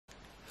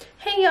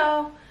Hey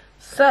y'all,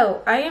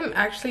 so I am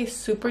actually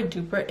super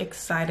duper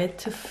excited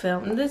to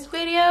film this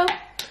video.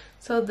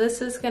 So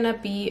this is gonna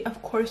be,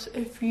 of course,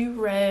 if you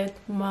read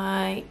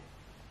my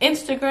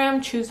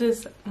Instagram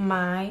chooses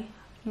my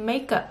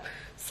makeup.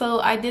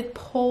 So I did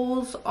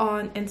polls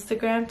on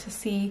Instagram to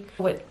see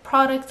what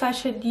products I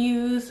should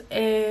use,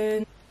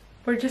 and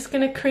we're just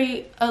gonna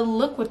create a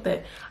look with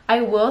it. I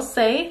will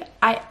say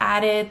I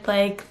added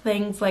like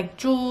things like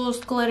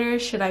jewels, glitter,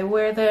 should I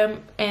wear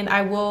them? And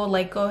I will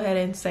like go ahead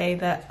and say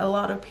that a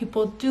lot of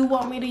people do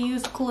want me to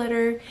use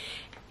glitter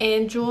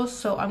and jewels,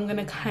 so I'm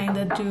gonna kind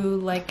of do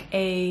like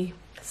a,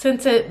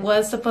 since it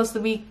was supposed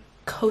to be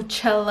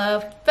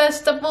Coachella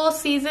festival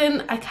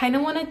season, I kind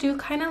of want to do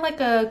kind of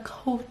like a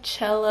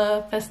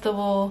Coachella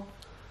festival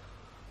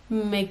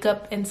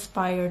makeup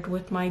inspired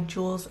with my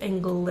jewels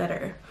and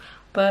glitter.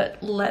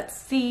 But let's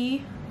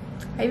see.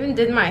 I even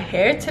did my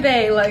hair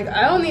today. Like,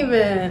 I don't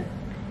even,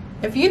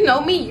 if you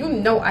know me, you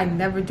know I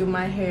never do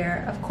my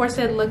hair. Of course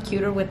it'd look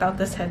cuter without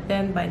this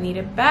headband, but I need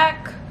it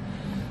back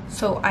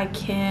so I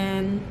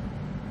can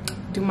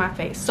do my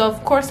face. So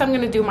of course I'm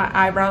gonna do my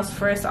eyebrows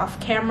first off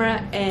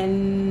camera,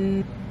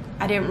 and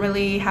I didn't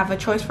really have a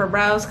choice for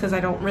brows because I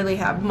don't really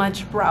have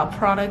much brow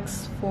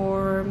products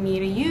for me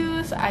to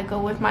use. I go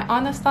with my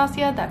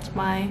Anastasia, that's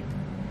my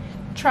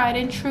tried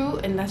and true,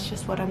 and that's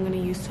just what I'm gonna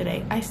use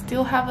today. I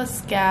still have a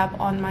scab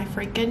on my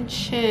freaking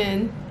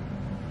chin.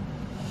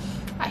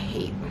 I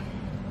hate.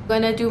 I'm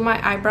gonna do my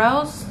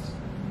eyebrows,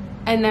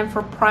 and then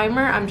for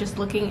primer I'm just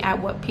looking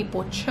at what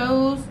people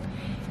chose,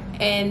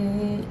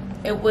 and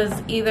it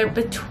was either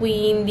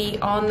between the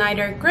All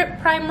Nighter Grip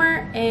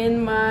Primer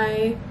and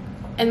my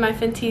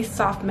Fenty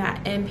Soft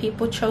Matte, and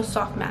people chose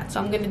Soft Matte. So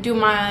I'm gonna do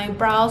my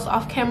brows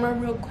off camera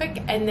real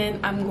quick, and then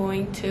I'm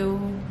going to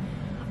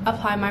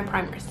apply my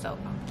primer. So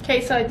okay,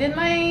 so I did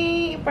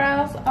my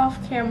brows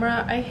off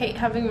camera. I hate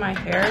having my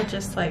hair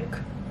just like,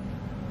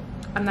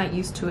 I'm not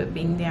used to it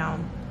being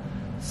down.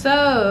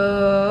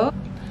 So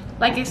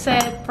like I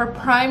said, for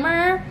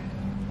primer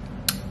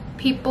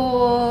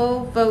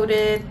people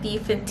voted the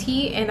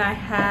Fenty, and I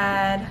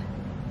had,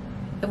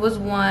 it was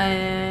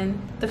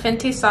one, the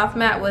Fenty Soft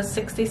Matte was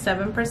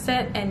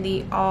 67% and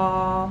the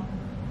All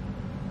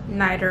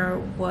Nighter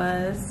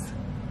was,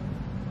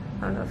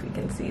 I don't know if you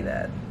can see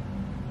that.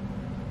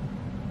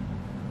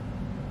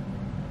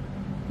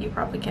 You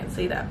probably can't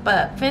see that,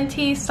 but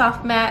Fenty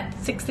Soft Matte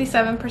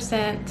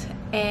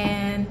 67%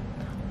 and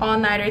All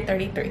Nighter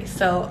 33%.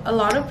 So a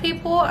lot of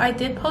people, I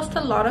did post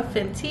a lot of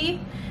Fenty,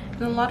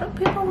 and a lot of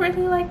people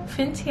really like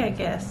Fenty, I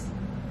guess,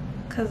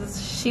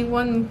 because she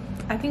won,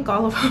 I think,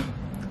 all of them.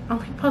 I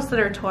only posted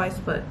her twice,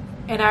 but,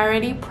 and I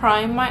already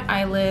primed my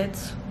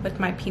eyelids with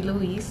my P.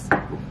 Louise.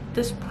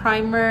 This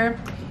primer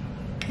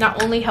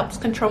not only helps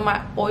control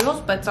my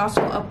oils, but it's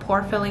also a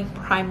pore filling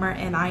primer,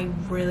 and I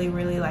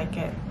really like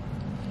it.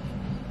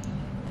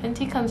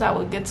 Fenty comes out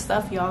with good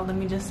stuff, y'all. Let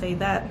me just say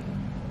that.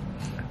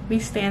 We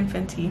stand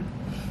Fenty.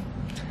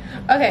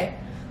 Okay,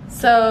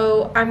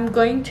 so I'm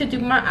going to do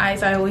my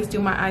eyes. I always do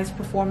my eyes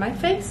before my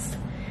face.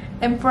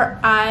 And for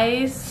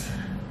eyes,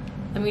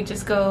 let me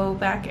just go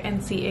back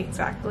and see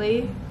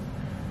exactly.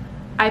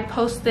 I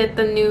posted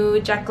the new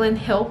Jaclyn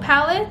Hill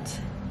palette,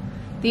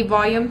 the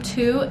volume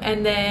 2,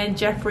 and then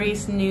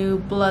Jeffree's new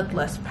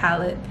Bloodlust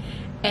palette.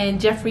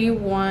 And Jeffree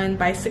won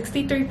by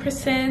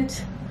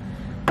 63%.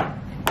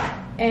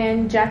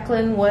 And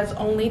Jaclyn was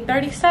only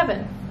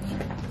 37%.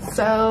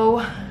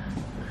 So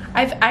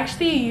I've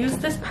actually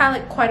used this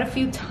palette quite a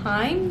few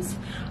times.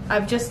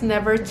 I've just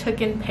never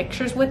taken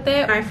pictures with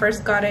it. When I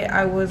first got it,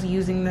 I was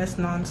using this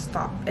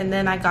non-stop, and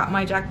then I got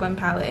my Jaclyn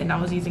palette and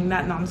I was using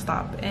that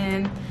non-stop,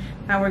 and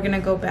now we're gonna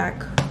go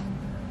back.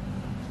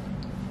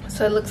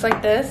 So it looks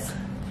like this.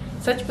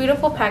 Such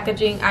beautiful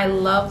packaging. I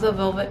love the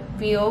velvet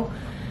feel,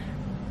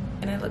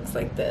 and it looks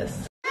like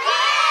this.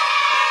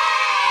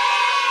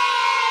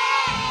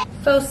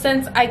 So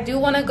since I do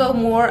want to go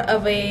more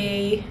of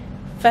a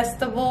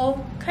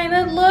festival kind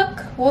of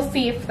look, we'll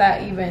see if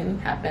that even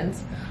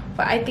happens.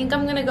 But I think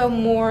I'm going to go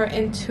more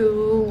into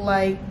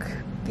like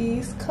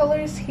these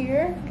colors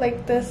here,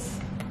 like this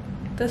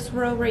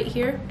row right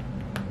here.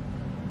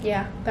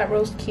 Yeah, that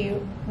row's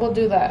cute. We'll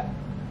do that.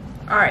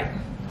 Alright,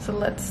 so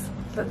let's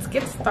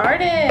get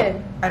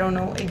started. I don't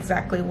know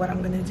exactly what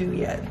I'm going to do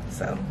yet,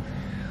 so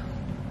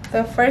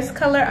the first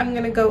color I'm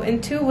gonna go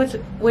into,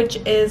 which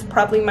is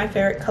probably my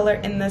favorite color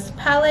in this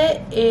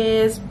palette,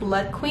 is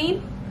Blood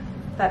Queen.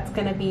 That's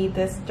gonna be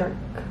this dark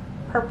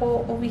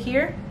purple over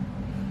here.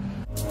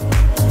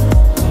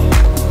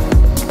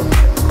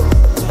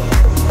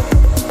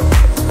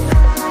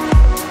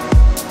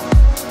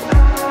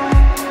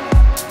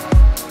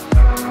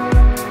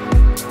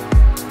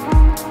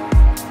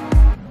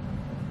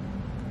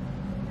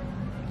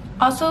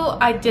 Also,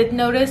 I did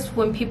notice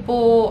when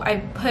I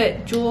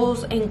put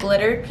jewels and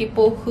glitter,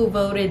 people who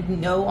voted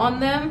no on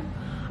them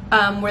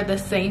were the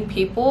same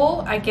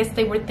people. I guess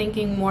they were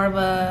thinking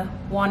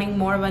wanting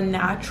more of a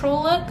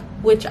natural look,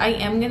 which I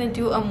am gonna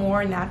do a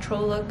more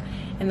natural look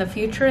in the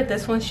future.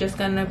 This one's just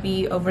gonna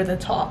be over the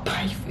top,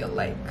 I feel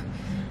like.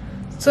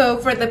 So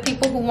for the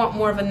people who want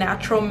more of a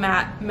natural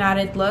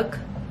matted look,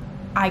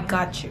 I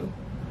got you.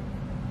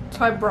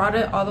 So I brought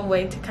it all the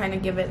way to kind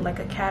of give it like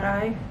a cat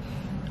eye.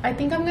 I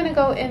think I'm gonna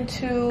go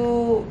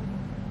into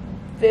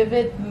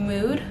Vivid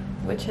Mood,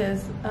 which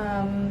is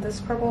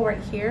this purple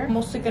right here. I'm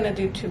mostly gonna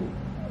do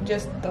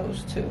just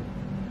those two.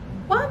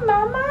 What,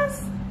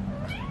 mamas?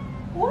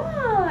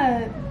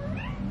 What?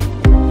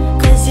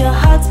 'Cause your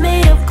heart's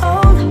made of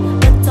gold,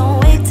 but don't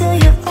wait till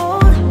you're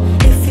old.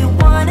 If you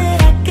want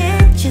it, I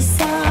get you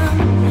some.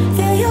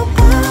 Feel your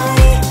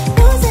body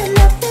losing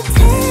up the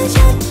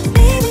tension.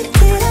 Baby,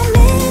 did I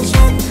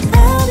mention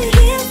I'll be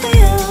here for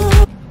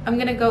you? I'm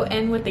gonna go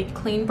in with a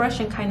clean brush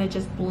and kind of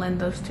just blend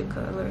those two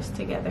colors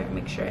together.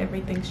 Make sure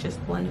everything's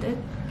just blended.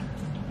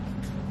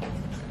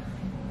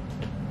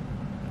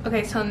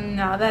 Okay, so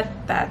now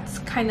that that's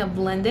kind of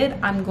blended,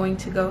 I'm going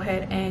to go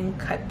ahead and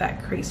cut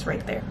that crease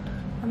right there.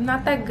 I'm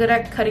not that good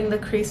at cutting the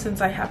crease since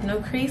I have no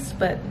crease,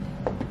 but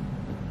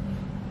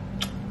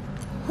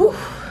whew,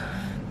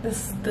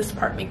 this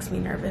part makes me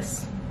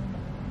nervous.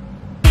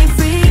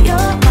 Free your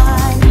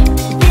mind,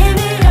 give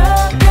it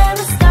up,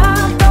 never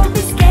stop, don't be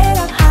scared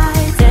of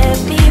heights. Let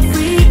me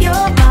free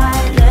your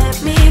mind,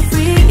 let me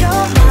free your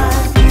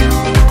mind.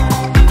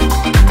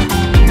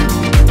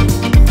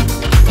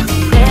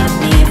 Let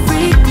me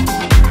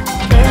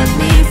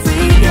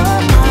free your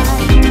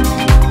mind.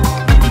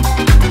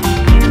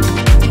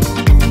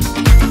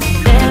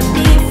 Let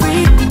me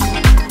free.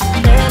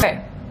 Okay,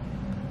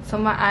 so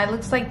my eye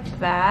looks like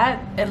that.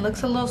 It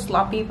looks a little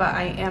sloppy, but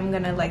I am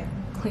gonna like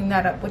clean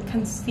that up with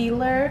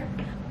concealer.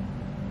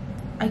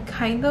 I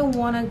kind of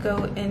want to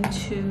go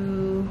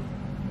into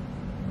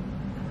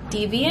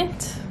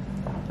Deviant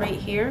right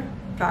here.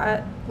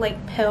 Got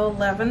like pale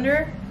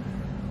lavender.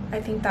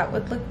 I think that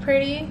would look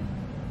pretty.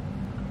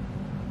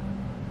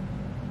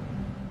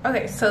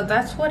 Okay, so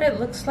that's what it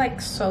looks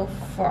like so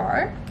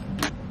far.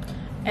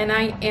 And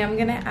I am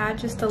gonna add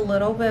just a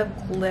little bit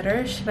of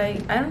glitter. I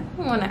don't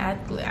want to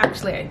add glitter.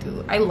 Actually, I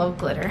do. I love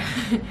glitter.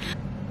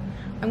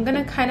 I'm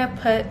gonna kind of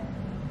put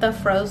the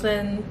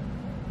Frozen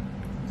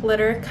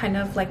glitter kind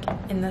of like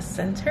in the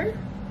center.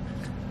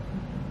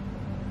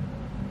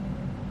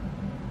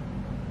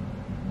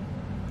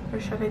 Or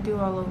should I do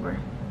all over?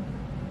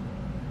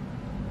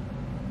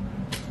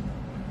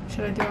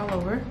 Should I do all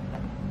over?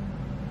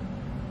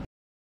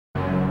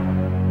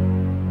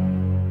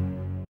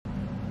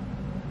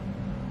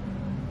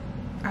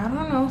 I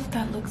don't know if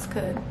that looks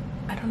good.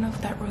 I don't know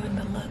if that ruined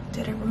the look.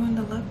 Did it ruin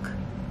the look?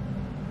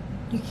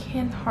 You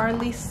can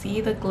hardly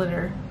see the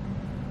glitter.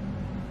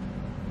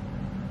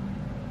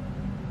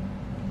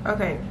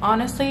 Okay,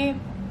 honestly,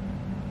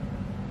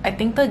 I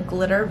think the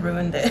glitter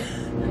ruined it.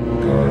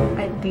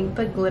 I think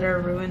the glitter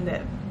ruined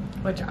it,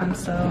 which I'm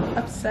so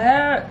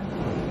upset.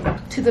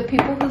 To the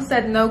people who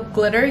said no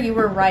glitter, you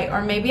were right.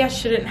 Or maybe I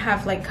shouldn't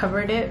have like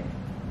covered it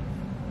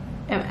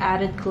and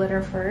added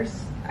glitter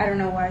first. I don't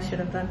know why I should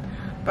have done.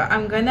 But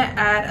I'm gonna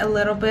add a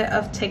little bit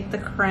of Take the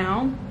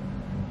Crown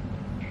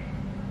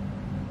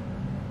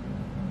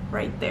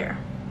right there,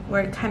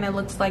 where it kind of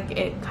looks like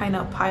it kind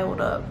of piled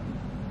up.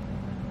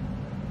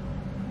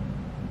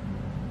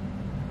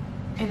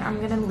 And I'm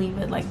gonna leave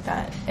it like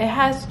that. It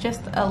has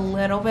just a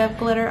little bit of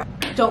glitter.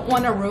 Don't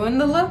want to ruin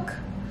the look,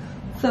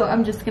 so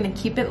I'm just gonna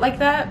keep it like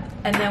that,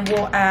 and then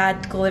we'll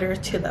add glitter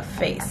to the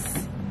face.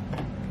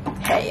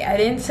 Hey, I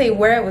didn't say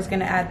where I was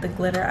gonna add the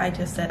glitter. I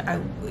just said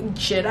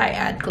should I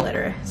add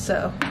glitter.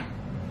 So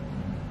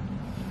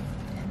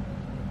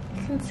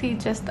you can see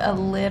just a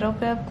little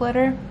bit of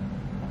glitter.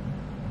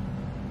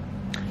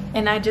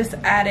 And I just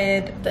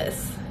added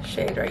this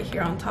shade right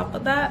here on top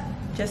of that,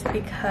 just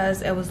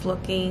because it was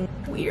looking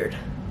weird.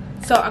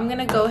 So I'm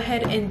gonna go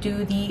ahead and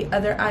do the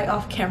other eye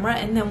off camera,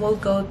 and then we'll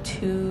go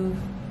to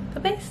the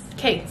base.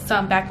 Okay, so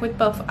I'm back with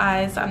both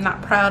eyes. I'm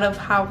not proud of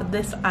how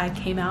this eye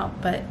came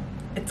out, but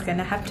it's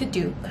gonna have to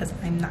do because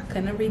I'm not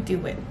gonna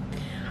redo it.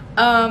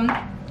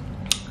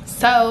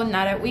 So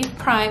now that we've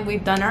primed,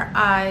 we've done our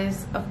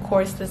eyes. Of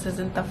course, this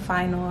isn't the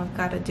final. I've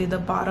got to do the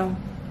bottom.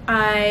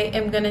 I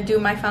am gonna do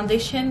my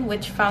foundation.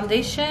 Which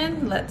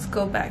foundation? Let's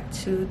go back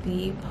to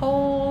the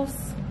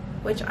polls,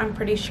 which I'm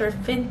pretty sure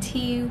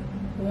Fenty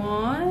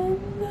won.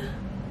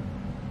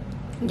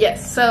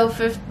 Yes, so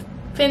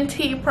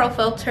Fenty Pro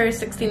Filter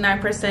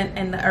 69%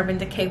 and the Urban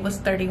Decay was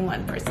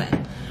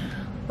 31%,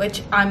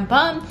 which I'm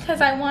bummed because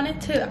I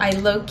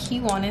low-key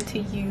wanted to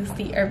use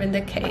the Urban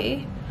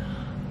Decay.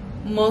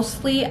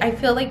 Mostly I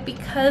feel like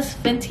because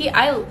Fenty,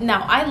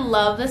 I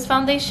love this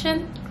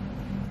foundation.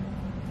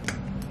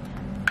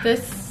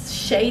 This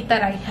shade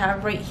that I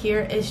have right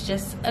here is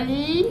just a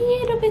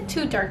little bit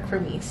too dark for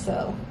me,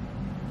 so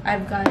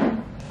I've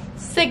gone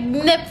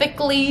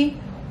significantly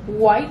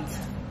white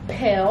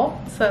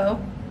pale. So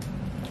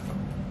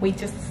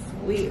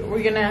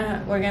we're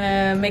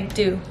gonna make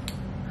do.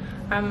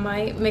 I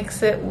might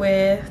mix it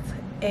with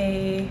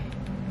a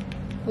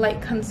light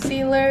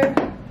concealer,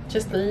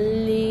 just a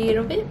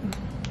little bit.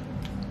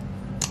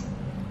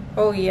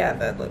 Oh yeah,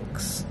 that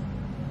looks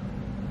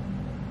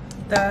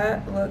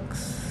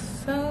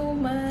so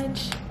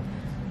much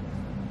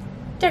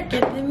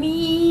darker than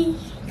me,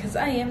 because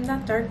I am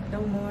not dark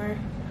no more.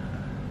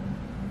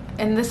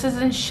 And this is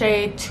in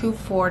shade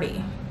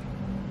 240.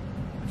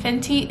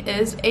 Fenty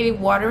is a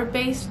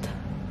water-based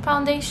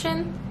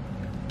foundation,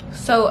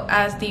 so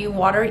as the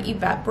water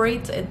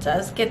evaporates, it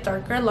does get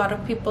darker. A lot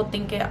of people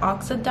think it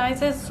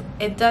oxidizes.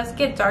 It does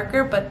get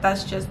darker, but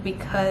that's just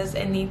because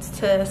it needs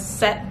to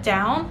set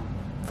down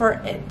for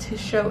it to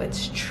show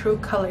its true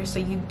color. So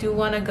you do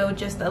want to go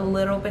just a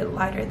little bit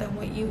lighter than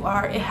what you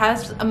are. It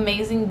has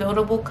amazing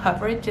buildable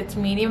coverage. It's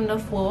medium to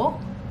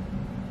full.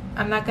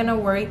 I'm not gonna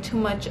worry too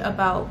much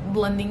about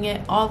blending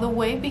it all the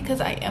way,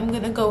 because I am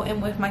gonna go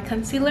in with my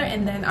concealer,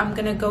 and then I'm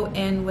gonna go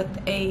in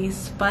with a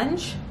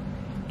sponge,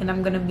 and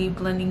I'm gonna be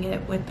blending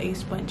it with a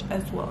sponge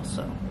as well.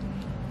 So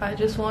I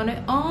just want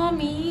it on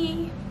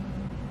me.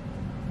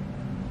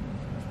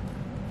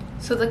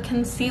 So the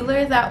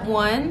concealer that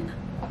won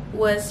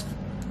was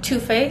Too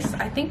Faced.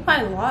 I think by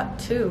a lot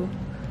too.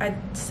 I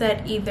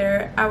said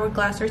either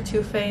Hourglass or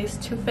Too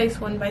Faced. Too Faced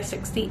won by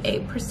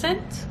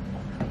 68%.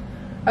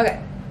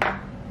 Okay,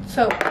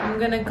 so I'm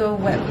gonna go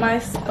wet my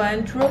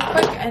sponge real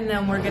quick, and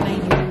then we're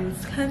gonna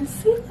use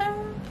concealer.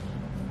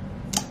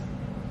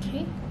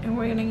 Okay, and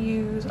we're gonna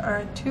use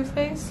our Too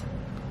Faced.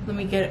 Let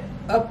me get it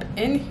up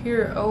in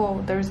here.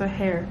 Oh, there's a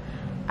hair.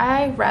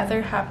 I'd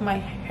rather have my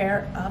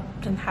hair up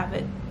than have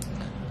it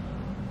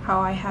how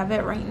I have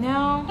it right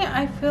now. Yeah,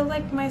 I feel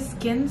like my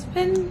skin's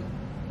been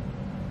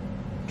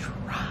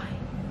dry,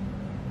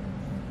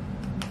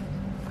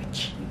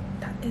 which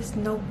that is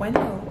no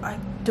bueno. I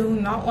do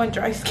not want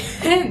dry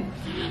skin.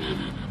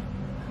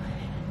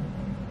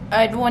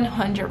 I'd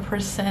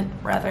 100%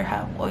 rather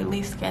have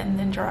oily skin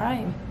than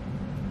dry.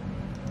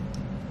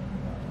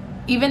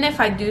 Even if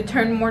I do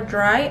turn more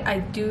dry, I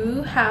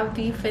do have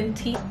the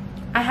Fenty.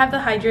 I have the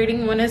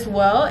hydrating one as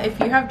well.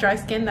 If you have dry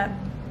skin, that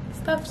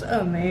stuff's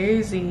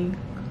amazing.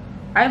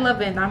 I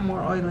love it. I'm more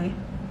oily.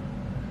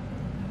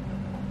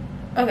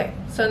 Okay,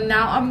 so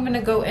now I'm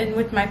gonna go in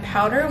with my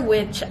powder,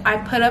 which I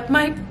put up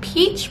my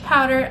peach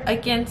powder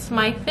against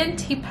my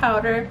Fenty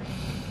powder,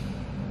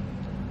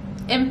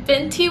 and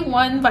Fenty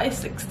won by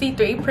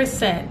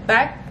 63%.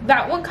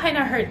 That one kind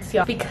of hurts,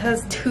 y'all,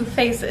 because Too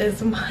Faced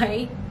is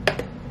my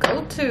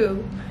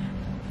go-to.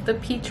 The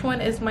peach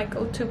one is my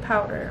go-to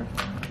powder,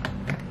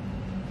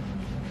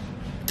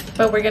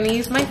 but we're gonna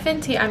use my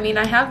Fenty. I mean,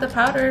 I have the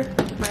powder,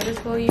 might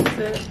as well use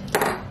it.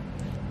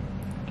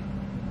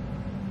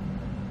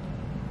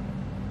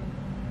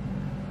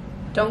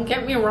 Don't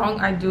get me wrong,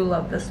 I do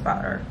love this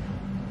powder,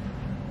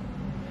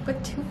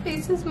 but Too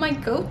Faced is my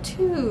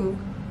go-to.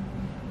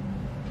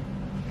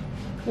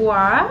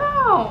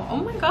 Wow, oh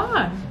my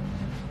god.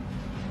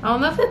 I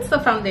don't know if it's the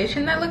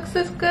foundation that looks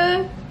this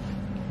good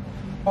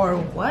or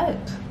what.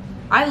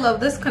 I love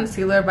this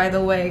concealer, by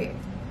the way.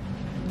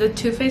 The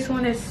Too Faced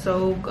one is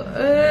so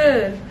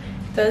good.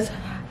 It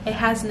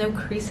has no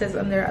creases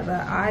under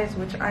the eyes,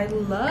 which I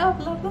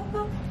love, love, love,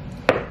 love.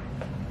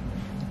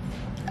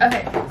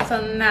 Okay,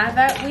 so now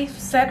that we've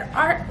set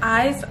our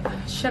eyes,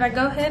 should I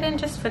go ahead and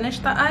just finish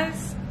the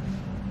eyes?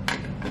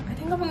 I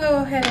think I'm gonna go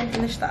ahead and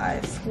finish the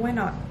eyes. Why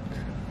not?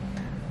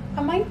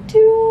 I might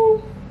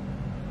do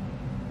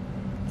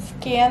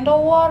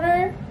Scandal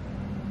Water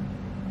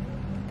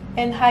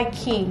and High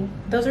King.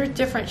 Those are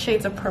different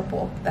shades of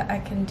purple that I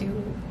can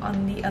do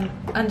on the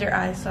under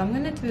eyes, so I'm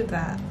gonna do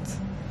that.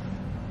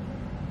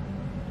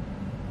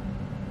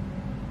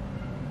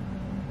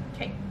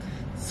 Okay,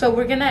 so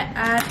we're gonna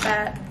add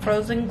that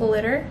frozen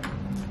glitter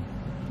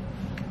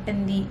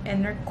in the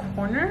inner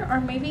corner, or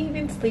maybe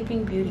even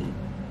Sleeping Beauty.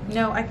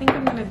 No, I think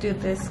I'm gonna do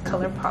this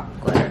ColourPop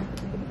glitter.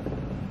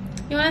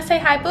 You wanna say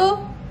hi, Boo?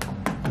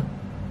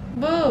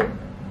 Boo!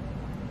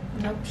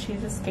 Nope,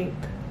 she's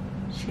escaped.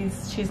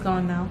 She's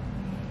gone now.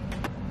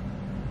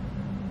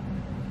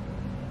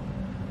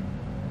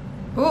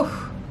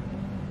 Oof.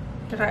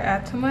 Did I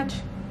add too much?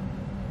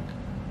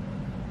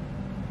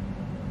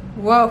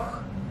 Whoa.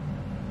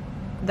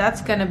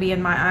 That's gonna be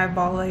in my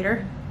eyeball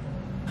later.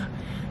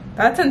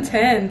 That's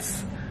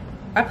intense.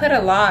 I put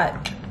a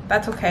lot.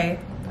 That's okay.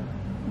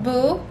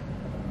 Boo.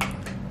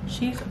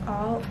 She's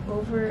all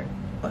over.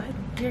 What?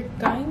 You're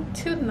going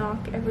to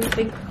knock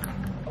everything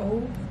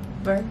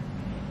over.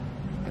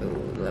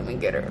 Ooh, let me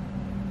get her.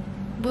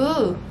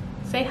 Boo.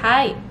 Say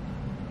hi.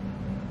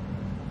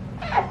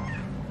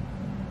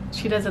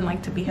 She doesn't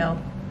like to be held.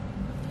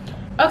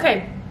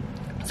 Okay,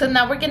 so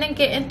now we're gonna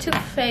get into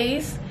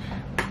face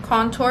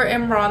contour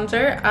and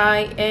bronzer.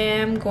 I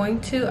am going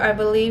to, I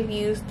believe,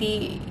 use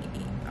the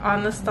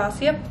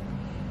Anastasia.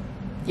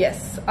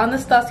 Yes,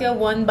 Anastasia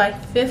won by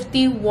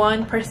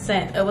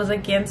 51%. It was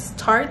against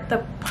Tarte,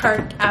 the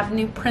Park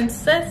Avenue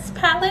Princess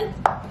palette.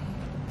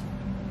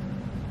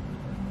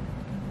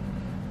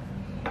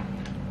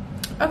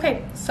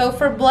 Okay, so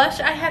for blush,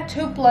 I had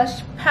two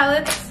blush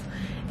palettes,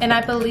 and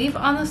I believe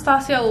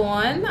Anastasia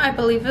won. I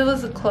believe it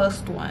was a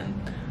close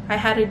one. I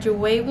had a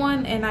Jouer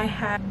one, and I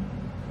had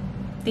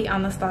the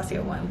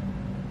Anastasia one.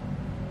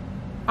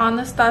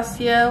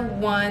 Anastasia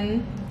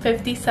won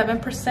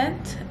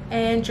 57%,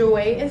 and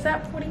Jouer is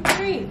at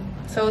 43%.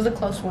 So it was a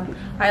close one.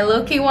 I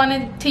low-key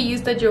wanted to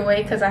use the Jouer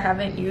because I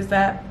haven't used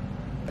that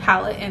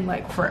palette in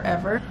like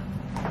forever.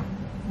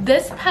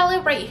 This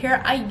palette right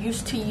here I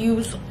used to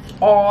use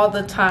all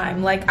the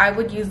time. Like I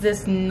would use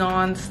this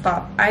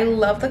non-stop. I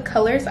love the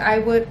colors. I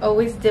would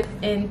always dip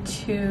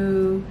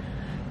into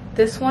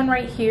this one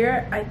right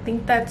here. I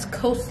think that's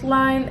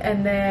Coastline,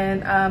 and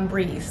then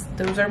Breeze.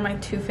 Those are my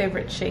two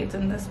favorite shades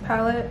in this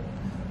palette.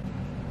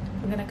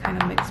 I'm gonna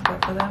kind of mix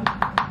both of them.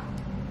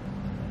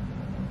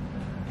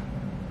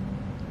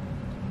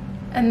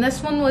 And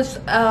this one was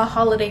a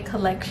holiday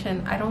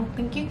collection. I don't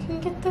think you can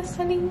get this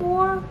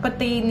anymore, but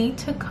they need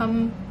to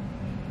come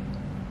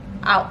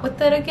out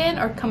with it again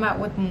or come out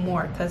with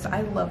more, because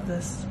I love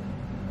this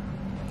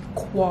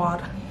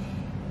quad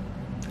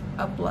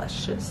of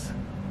blushes.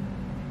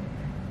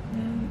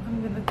 And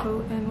I'm gonna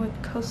go in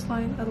with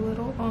Coastline a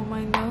little on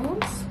my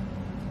nose,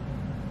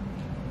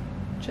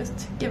 just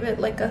to give it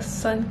like a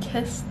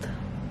sun-kissed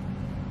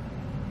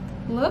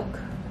look,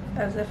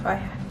 as if I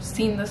have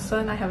seen the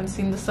sun. I haven't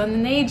seen the sun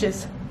in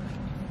ages.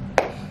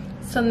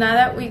 So now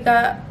that we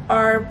got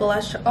our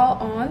blush all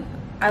on,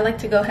 I like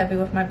to go heavy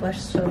with my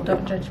blush, so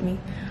don't judge me.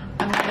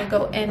 I'm gonna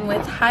go in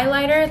with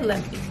highlighter.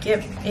 Let me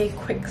give a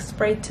quick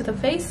spray to the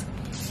face.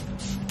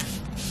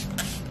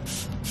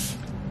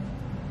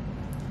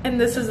 And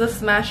this is the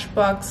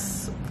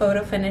Smashbox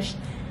Photo Finish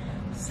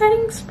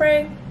setting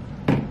spray.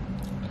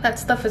 That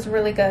stuff is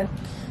really good.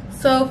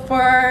 So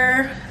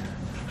for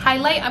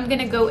highlight, I'm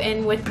gonna go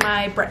in with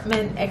my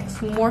Bretman X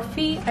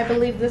Morphe. I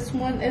believe this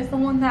one is the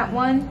one that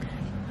won.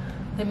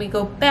 Let me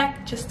go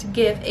back just to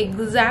give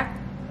exact.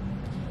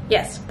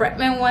 Yes,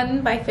 Bretman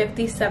won by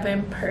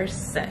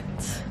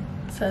 57%.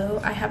 So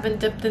I haven't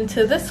dipped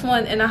into this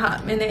one in a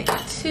hot minute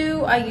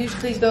too. I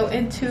usually go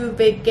into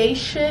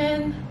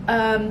Vacation,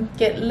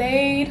 Get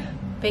Laid,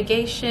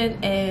 Vacation,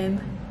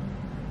 and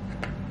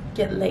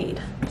Get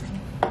Laid.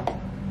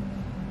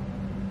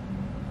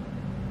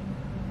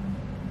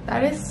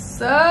 That is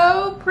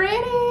so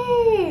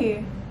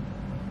pretty.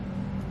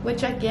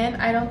 Which again,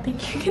 I don't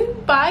think you can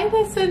buy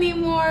this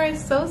anymore.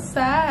 It's so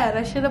sad.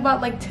 I should have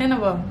bought like 10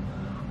 of them.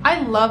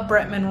 I love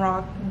Bretman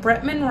Rock.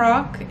 Bretman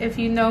Rock, if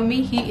you know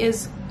me, he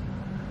is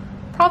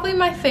probably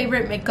my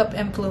favorite makeup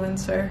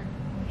influencer,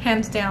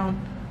 hands down.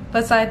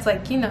 Besides,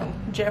 like, you know,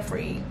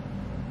 Jeffree.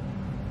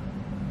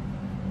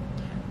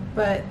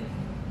 But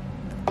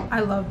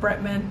I love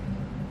Bretman.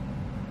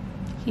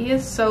 He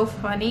is so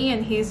funny,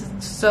 and he's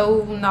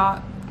so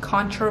not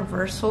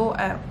controversial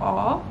at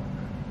all.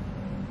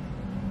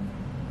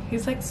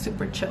 He's like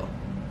super chill.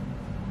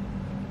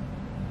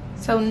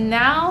 So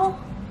now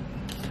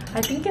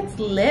I think it's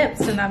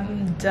lips and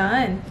I'm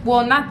done.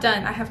 Well, not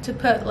done. I have to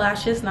put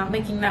lashes, not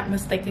making that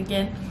mistake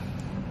again.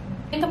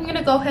 I think I'm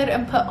gonna go ahead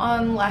and put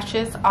on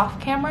lashes off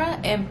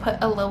camera and put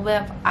a little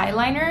bit of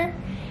eyeliner,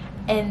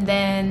 and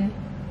then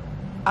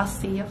I'll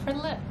see you for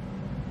lip.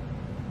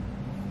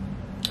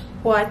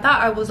 Well, I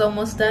thought I was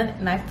almost done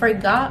and I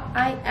forgot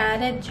I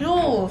added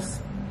jewels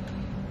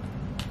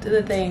to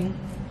the thing.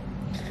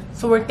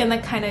 So we're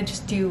gonna kind of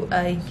just do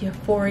a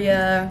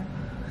Euphoria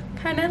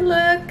kind of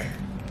look.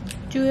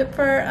 Do it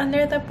for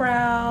under the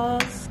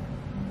brows.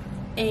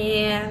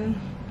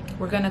 And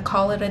we're gonna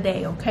call it a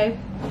day, okay?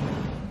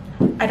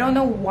 I don't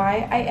know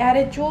why I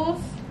added jewels.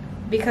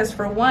 Because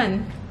for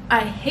one,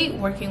 I hate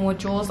working with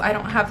jewels. I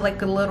don't have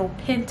like a little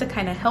pin to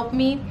kind of help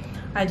me.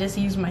 I just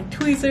use my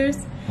tweezers.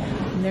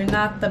 And they're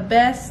not the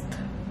best.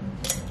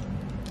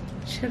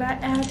 Should I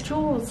add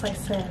jewels, I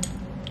said?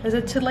 Is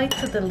it too late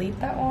to delete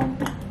that one?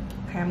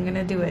 Okay, I'm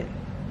gonna do it.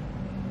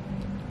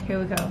 Here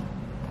we go.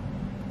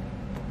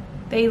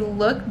 They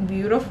look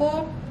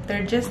beautiful.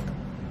 They're just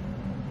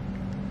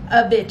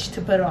a bitch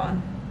to put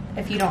on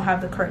if you don't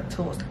have the correct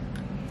tools.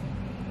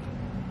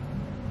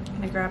 I'm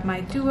gonna grab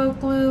my duo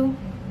glue.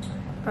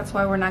 That's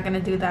why we're not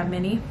gonna do that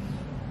many.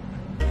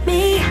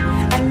 Me,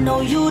 I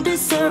know you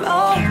deserve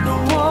all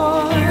the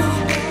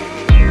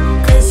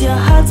warmth, 'cause your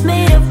heart's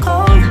made of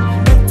gold,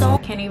 but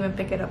don't. Can't even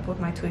pick it up with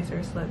my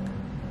tweezers, look.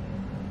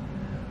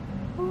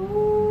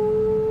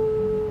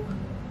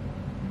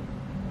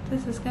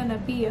 This is gonna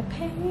be a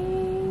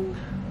pain.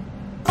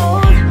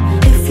 Oh,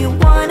 if you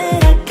want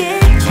it, I'll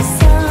get you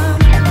some.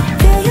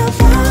 Feel your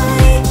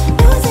body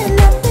losing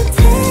up the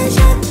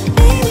tension.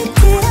 Baby,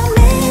 did I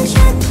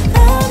mention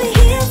I'll be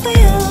here for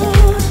you?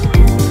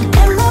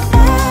 And my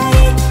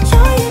body,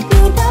 show you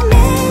new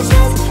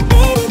dimensions.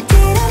 Baby,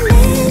 did I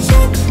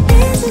mention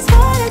this is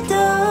what I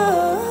do?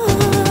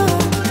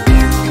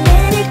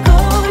 Let it go,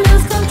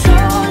 lose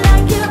control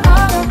like you're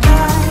all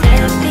about.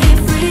 Let me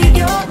free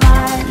your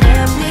mind.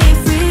 Let me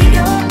free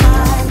your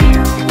mind.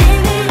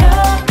 Give it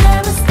up,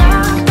 never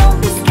stop. Don't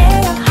be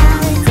scared of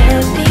heights.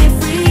 Let me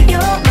free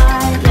your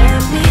mind.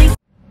 Let me.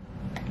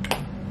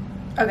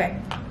 Okay,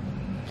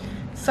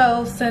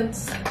 so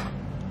since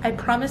I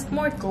promised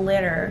more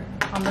glitter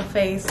on the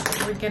face,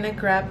 we're gonna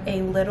grab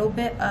a little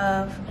bit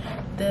of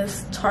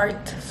this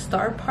Tarte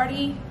Star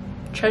Party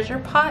Treasure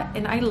Pot,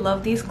 and I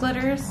love these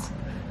glitters,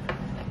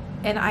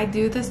 and I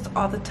do this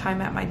all the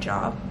time at my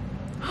job.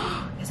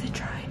 Is it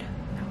dried?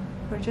 No.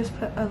 We'll just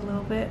put a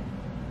little bit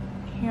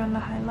here on the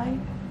highlight.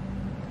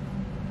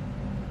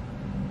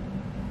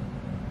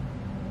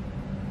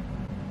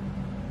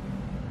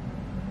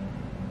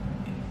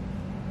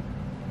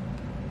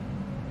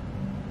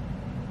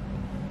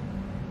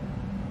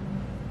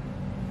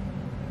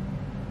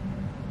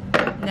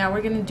 Now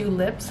we're gonna do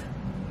lips.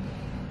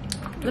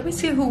 Let me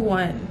see who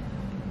won,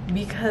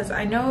 because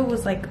I know it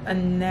was like a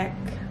neck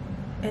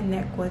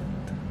with.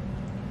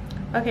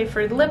 Okay,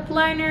 for lip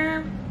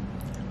liner,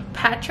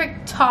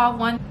 Patrick Ta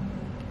won.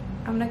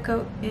 I'm gonna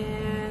go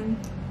in,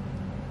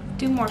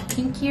 do more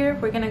pinkier.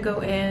 We're gonna go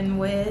in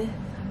with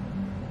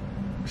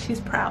She's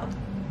Proud.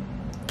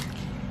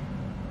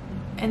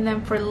 And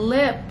then for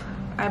lip,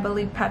 I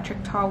believe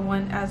Patrick Ta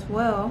won as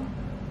well.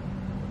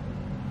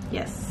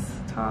 Yes,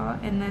 Ta.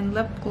 And then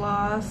lip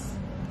gloss,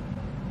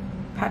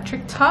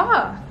 Patrick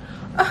Ta.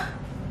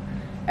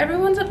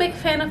 Everyone's a big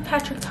fan of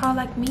Patrick Ta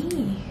like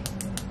me.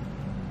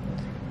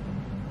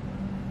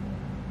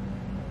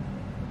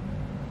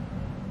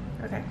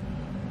 Okay,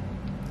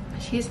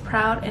 She's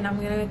Proud, and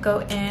I'm gonna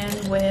go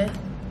in with,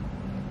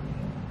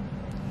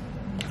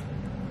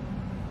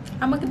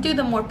 I'm gonna do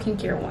the more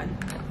pinkier one.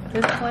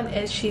 This one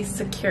is She's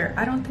Secure.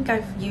 I don't think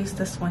I've used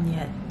this one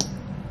yet.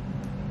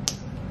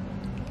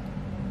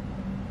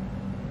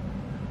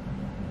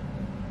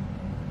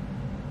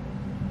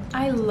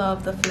 I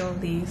love the feel of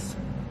these.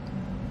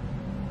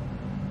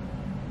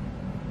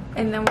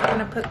 And then we're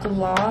gonna put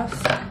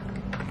gloss,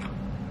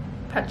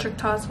 Patrick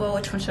Ta as well.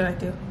 Which one should I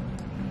do?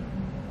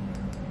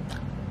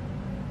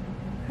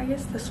 I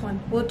guess this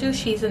one. We'll do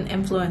She's an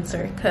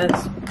Influencer,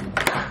 because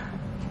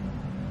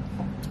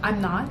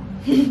I'm not.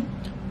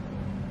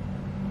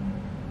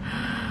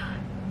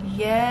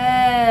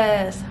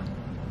 Yes,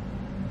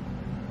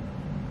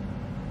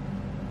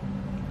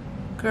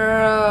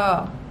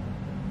 girl.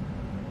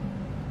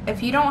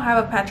 If you don't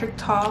have a Patrick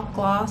Ta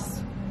gloss,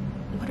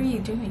 what are you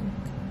doing?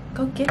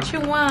 Go get you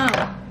one.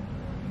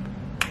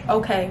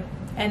 Okay,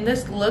 and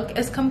this look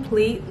is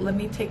complete. Let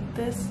me take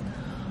this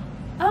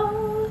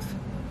off.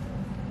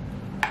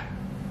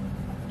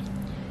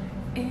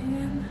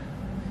 And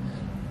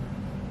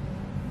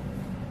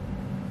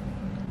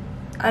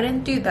I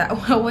didn't do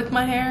that well with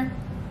my hair,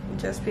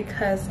 just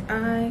because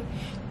I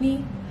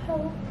need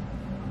help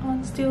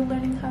on still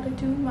learning how to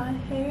do my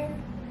hair.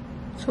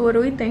 So what do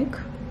we think?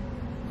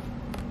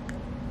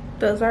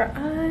 Those are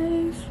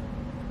eyes,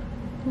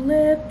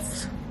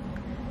 lips,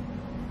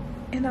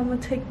 and I'm gonna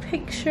take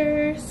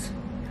pictures.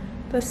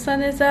 The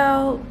sun is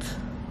out.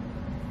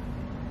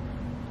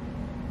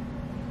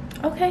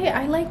 Okay,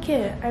 I like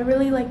it. I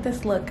really like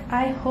this look.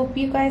 I hope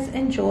you guys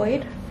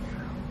enjoyed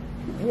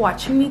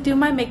watching me do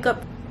my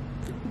makeup,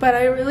 but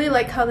I really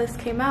like how this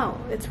came out.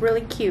 It's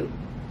really cute.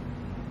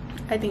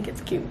 I think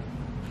it's cute.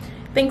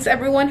 Thanks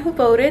everyone who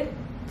voted.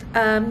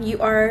 You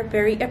are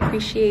very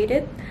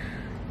appreciated,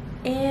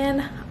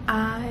 and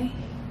I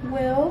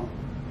will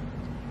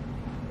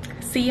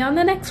see you on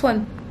the next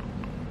one.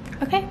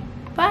 Okay,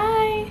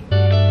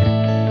 bye.